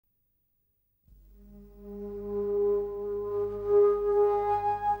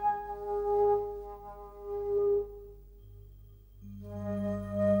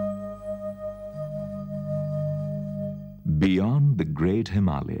Beyond the great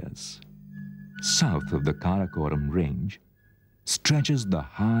Himalayas, south of the Karakoram range, stretches the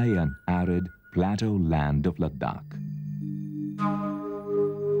high and arid plateau land of Ladakh.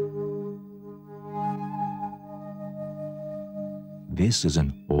 This is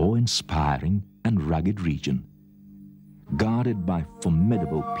an awe-inspiring and rugged region, guarded by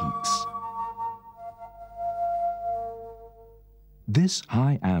formidable peaks. This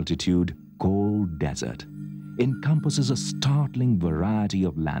high-altitude, cold desert encompasses a startling variety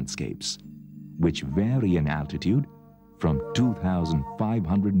of landscapes, which vary in altitude from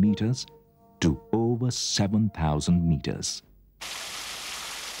 2,500 meters to over 7,000 meters.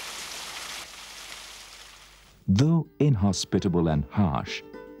 Though inhospitable and harsh,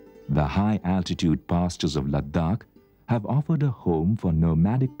 the high-altitude pastures of Ladakh have offered a home for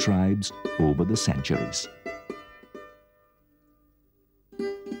nomadic tribes over the centuries.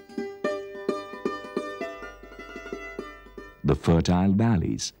 The fertile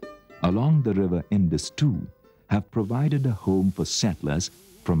valleys along the river Indus too have provided a home for settlers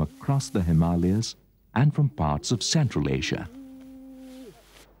from across the Himalayas and from parts of Central Asia.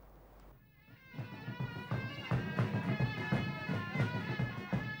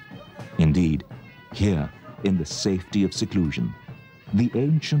 Indeed, here, in the safety of seclusion, the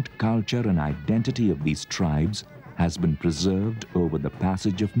ancient culture and identity of these tribes has been preserved over the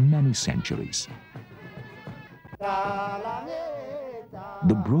passage of many centuries.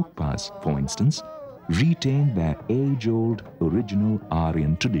 The Brokpas, for instance, retain their age-old original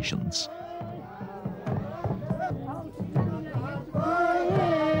Aryan traditions.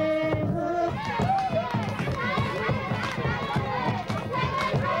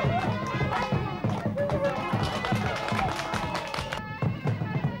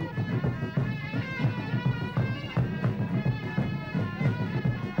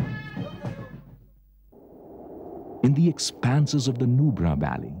 In the expanses of the Nubra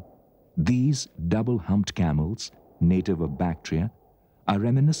Valley, these double-humped camels, native of Bactria, are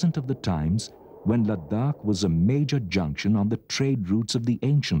reminiscent of the times when Ladakh was a major junction on the trade routes of the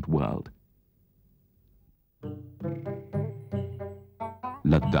ancient world.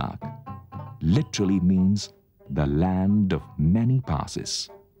 Ladakh literally means the land of many passes.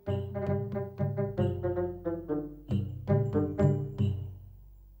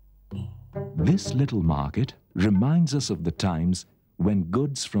 This little market reminds us of the times when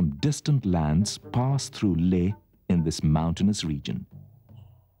goods from distant lands passed through Leh in this mountainous region.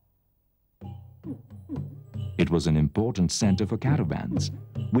 It was an important center for caravans,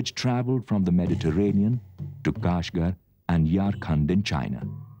 which traveled from the Mediterranean to Kashgar and Yarkand in China.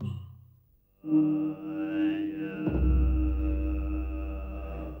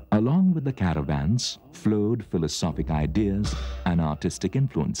 Along with the caravans flowed philosophic ideas and artistic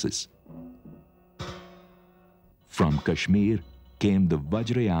influences. From Kashmir came the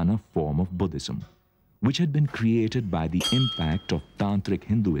Vajrayana form of Buddhism, which had been created by the impact of Tantric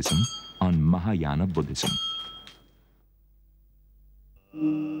Hinduism on Mahayana Buddhism.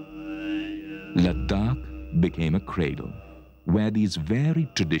 Ladakh became a cradle, where these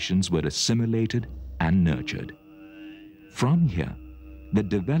varied traditions were assimilated and nurtured. From here, the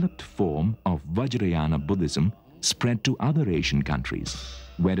developed form of Vajrayana Buddhism spread to other Asian countries,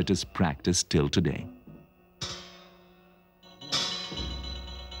 where it is practiced till today.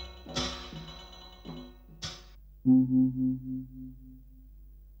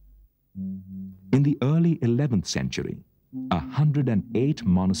 In the early 11th century, 108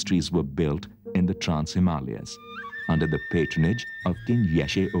 monasteries were built in the Trans-Himalayas under the patronage of King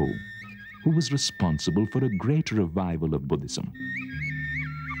Yeshe-O, who was responsible for a great revival of Buddhism.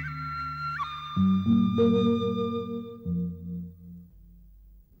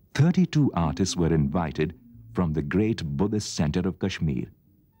 "32 artists were invited from the great Buddhist center of Kashmir,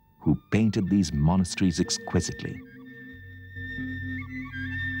 who painted these monasteries exquisitely.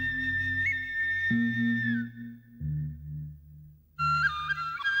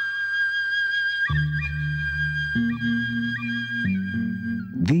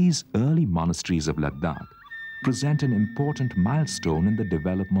 These early monasteries of Ladakh present an important milestone in the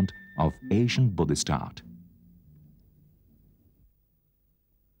development of Asian Buddhist art.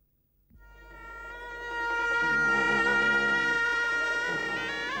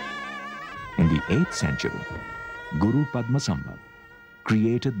 In the 8th century, Guru Padmasambhav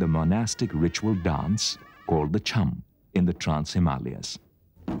created the monastic ritual dance called the Cham in the Trans-Himalayas.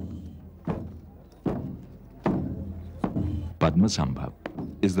 Padmasambhav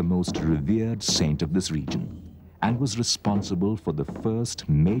is the most revered saint of this region and was responsible for the first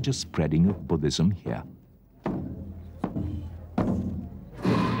major spreading of Buddhism here.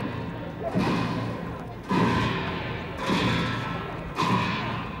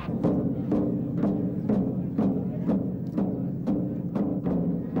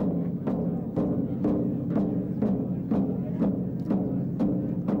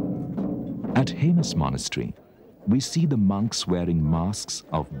 Buddhist monastery, we see the monks wearing masks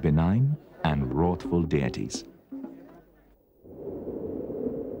of benign and wrathful deities.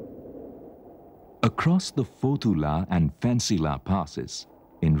 Across the Fotula and Fensila passes,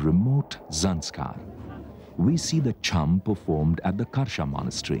 in remote Zanskar, we see the chum performed at the Karsha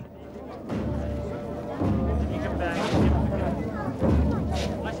monastery.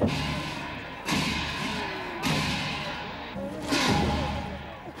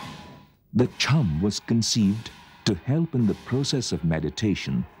 The chum was conceived to help in the process of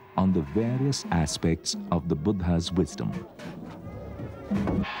meditation on the various aspects of the Buddha's wisdom.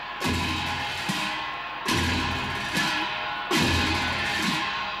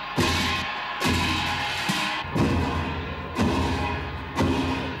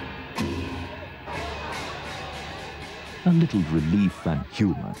 A little relief and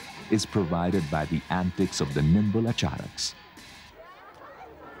humor is provided by the antics of the nimble acharaks.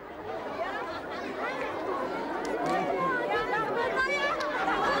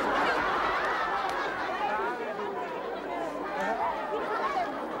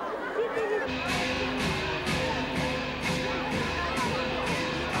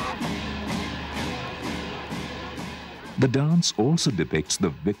 The dance also depicts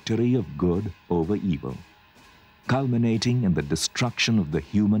the victory of good over evil, culminating in the destruction of the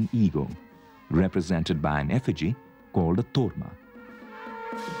human ego, represented by an effigy called a torma.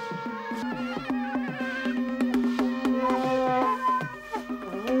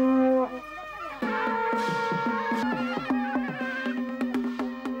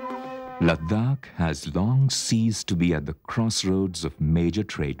 Ladakh has long ceased to be at the crossroads of major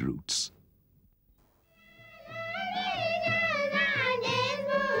trade routes.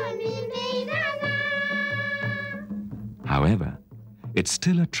 However, it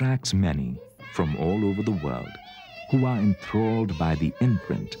still attracts many from all over the world who are enthralled by the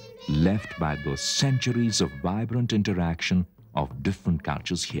imprint left by those centuries of vibrant interaction of different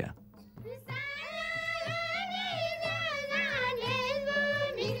cultures here.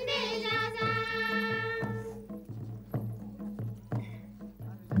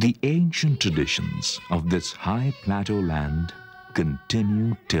 The ancient traditions of this high plateau land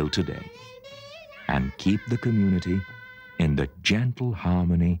continue till today and keep the community in the gentle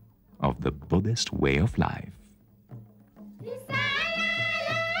harmony of the Buddhist way of life.